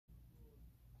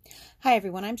Hi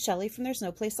everyone, I'm Shelly from There's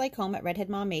No Place Like Home at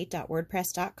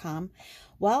redheadmom8.wordpress.com.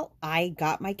 Well, I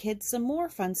got my kids some more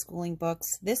fun schooling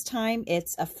books. This time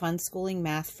it's a fun schooling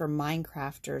math for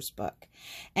Minecrafters book.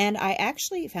 And I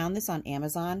actually found this on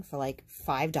Amazon for like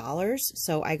 $5.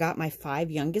 So I got my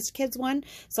 5 youngest kids one.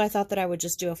 So I thought that I would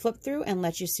just do a flip through and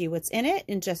let you see what's in it,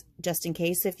 and just in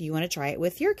case if you want to try it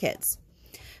with your kids.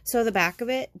 So the back of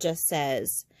it just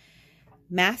says,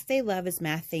 math they love is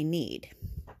math they need.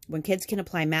 When kids can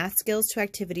apply math skills to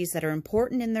activities that are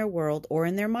important in their world or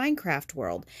in their Minecraft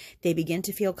world, they begin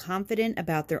to feel confident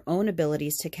about their own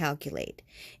abilities to calculate.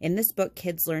 In this book,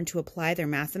 kids learn to apply their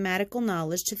mathematical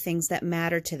knowledge to things that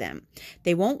matter to them.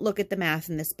 They won't look at the math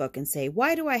in this book and say,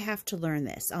 "Why do I have to learn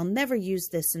this? I'll never use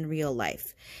this in real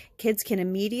life." Kids can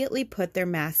immediately put their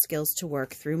math skills to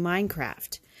work through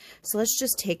Minecraft. So let's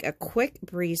just take a quick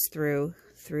breeze through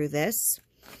this.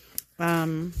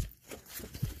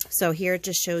 So here it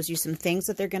just shows you some things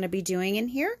that they're going to be doing in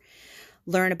here.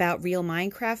 Learn about real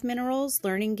Minecraft minerals,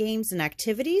 learning games and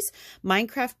activities,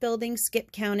 Minecraft building,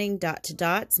 skip counting, dot to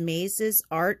dots, mazes,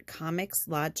 art, comics,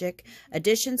 logic,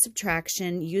 addition,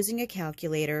 subtraction, using a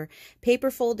calculator,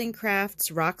 paper folding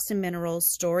crafts, rocks and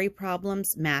minerals, story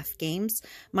problems, math games,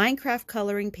 Minecraft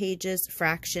coloring pages,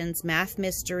 fractions, math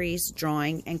mysteries,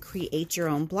 drawing, and create your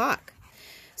own block.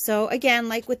 So again,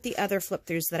 like with the other flip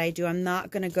throughs that I do, I'm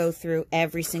not going to go through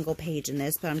every single page in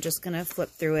this, but I'm just going to flip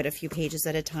through it a few pages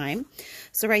at a time.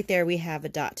 So right there we have a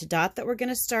dot to dot that we're going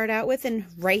to start out with, and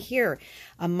right here,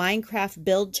 a Minecraft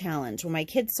build challenge. When my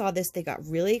kids saw this, they got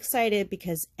really excited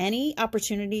because any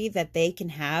opportunity that they can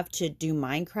have to do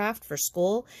Minecraft for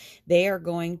school, they are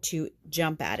going to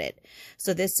jump at it.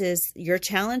 So this is your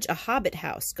challenge, a Hobbit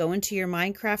house. Go into your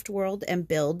Minecraft world and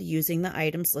build using the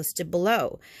items listed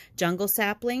below. Jungle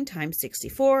sapling times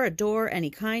 64, a door any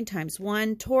kind times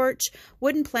 1, torch,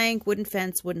 wooden plank, wooden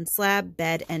fence, wooden slab,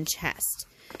 bed, and chest.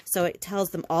 So it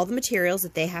tells them all the materials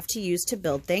that they have to use to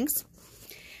build things.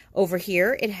 Over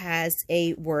here it has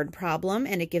a word problem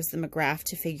and it gives them a graph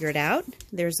to figure it out.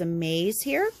 There's a maze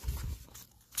here.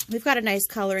 We've got a nice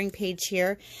coloring page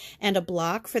here and a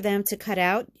block for them to cut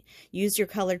out. Use your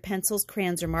colored pencils,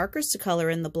 crayons, or markers to color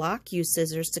in the block. Use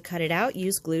scissors to cut it out.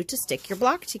 Use glue to stick your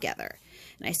block together.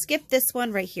 And I skipped this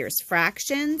one. Right here is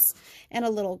fractions and a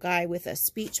little guy with a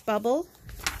speech bubble.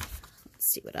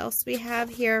 Let's see what else we have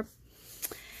here.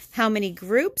 How many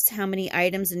groups, how many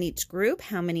items in each group,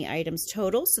 how many items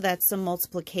total. So that's some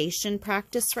multiplication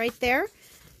practice right there.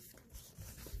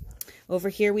 Over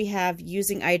here we have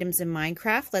using items in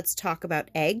Minecraft. Let's talk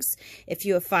about eggs. If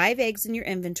you have 5 eggs in your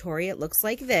inventory, it looks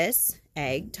like this.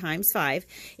 Egg times 5.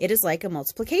 It is like a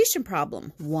multiplication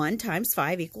problem. 1 times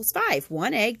 5 equals 5.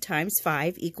 1 egg times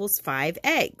 5 equals 5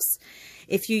 eggs.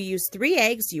 If you use 3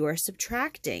 eggs, you are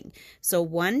subtracting. So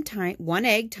 1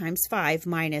 egg times 5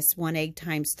 minus 1 egg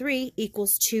times 3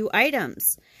 equals 2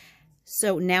 items.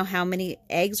 So now how many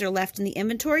eggs are left in the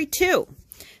inventory? 2.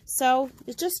 So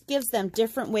it just gives them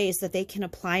different ways that they can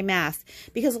apply math,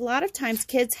 because a lot of times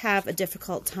kids have a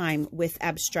difficult time with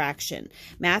abstraction.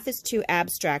 Math is too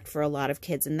abstract for a lot of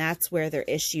kids, and that's where their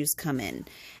issues come in.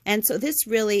 And so this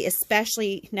really,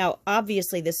 especially, now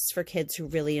obviously this is for kids who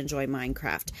really enjoy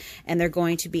Minecraft, and they're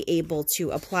going to be able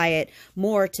to apply it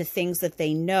more to things that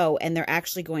they know, and they're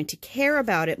actually going to care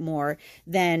about it more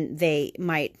than they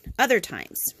might other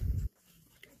times.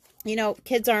 You know,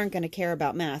 kids aren't going to care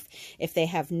about math if they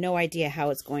have no idea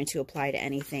how it's going to apply to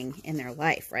anything in their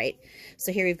life, right?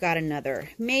 So here we've got another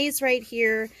maze right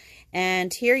here.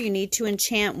 And here you need to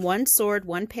enchant 1 sword,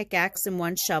 1 pickaxe, and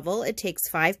 1 shovel. It takes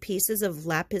 5 pieces of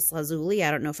lapis lazuli.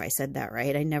 I don't know if I said that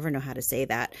right. I never know how to say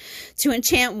that. To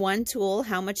enchant 1 tool,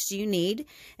 how much do you need?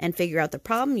 And figure out the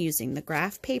problem using the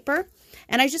graph paper.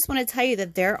 And I just want to tell you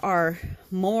that there are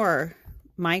more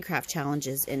Minecraft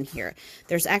challenges in here.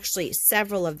 There's actually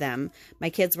several of them.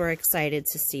 My kids were excited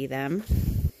to see them.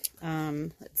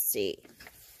 Let's see.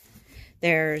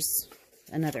 There's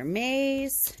another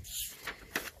maze,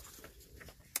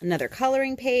 another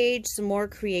coloring page, some more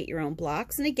create your own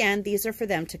blocks. And again, these are for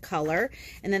them to color,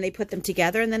 and then they put them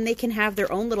together, and then they can have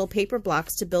their own little paper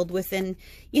blocks to build within,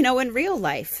 you know, in real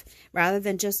life rather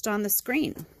than just on the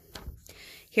screen.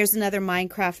 Here's another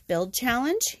Minecraft build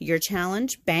challenge. Your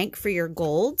challenge, bank for your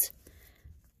gold.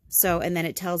 So, and then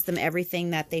it tells them everything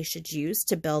that they should use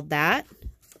to build that.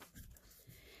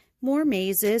 More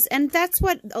mazes. And that's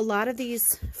what a lot of these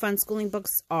fun schooling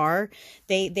books are.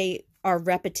 They are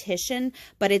repetition,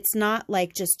 but it's not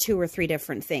like just 2 or 3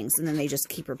 different things and then they just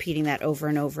keep repeating that over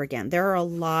and over again. There are a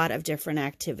lot of different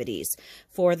activities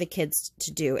for the kids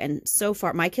to do, and so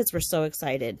far my kids were so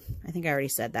excited. I think I already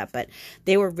said that, but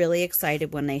they were really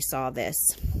excited when they saw this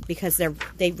because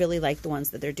they really like the ones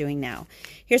that they're doing now.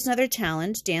 Here's another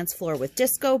challenge, dance floor with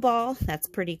disco ball. That's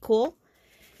pretty cool.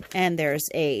 And there's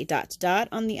a ...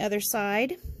 on the other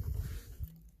side.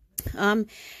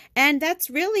 And that's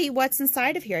really what's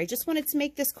inside of here. I just wanted to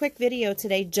make this quick video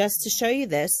today just to show you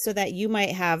this so that you might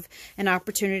have an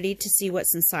opportunity to see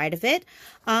what's inside of it.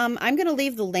 I'm going to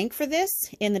leave the link for this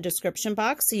in the description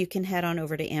box so you can head on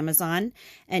over to Amazon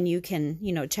and you can,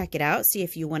 check it out, see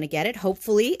if you want to get it.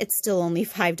 Hopefully it's still only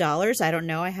 $5. I don't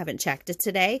know. I haven't checked it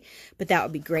today, but that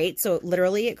would be great. So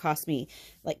literally it cost me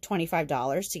like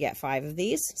 $25 to get 5 of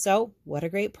these. So what a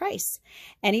great price.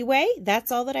 Anyway,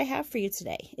 that's all that I have for you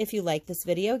today. If you like this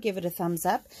video, give it a thumbs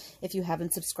up. If you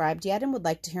haven't subscribed yet and would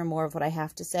like to hear more of what I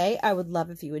have to say, I would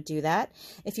love if you would do that.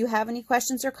 If you have any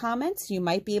questions or comments, you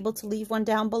might be able to leave one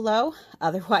down below.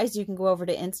 Otherwise, you can go over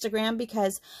to Instagram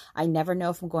because I never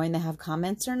know if I'm going to have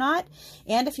comments or not.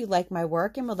 And if you like my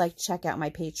work and would like to check out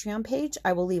my Patreon page,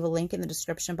 I will leave a link in the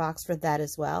description box for that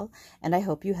as well. And I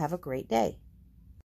hope you have a great day.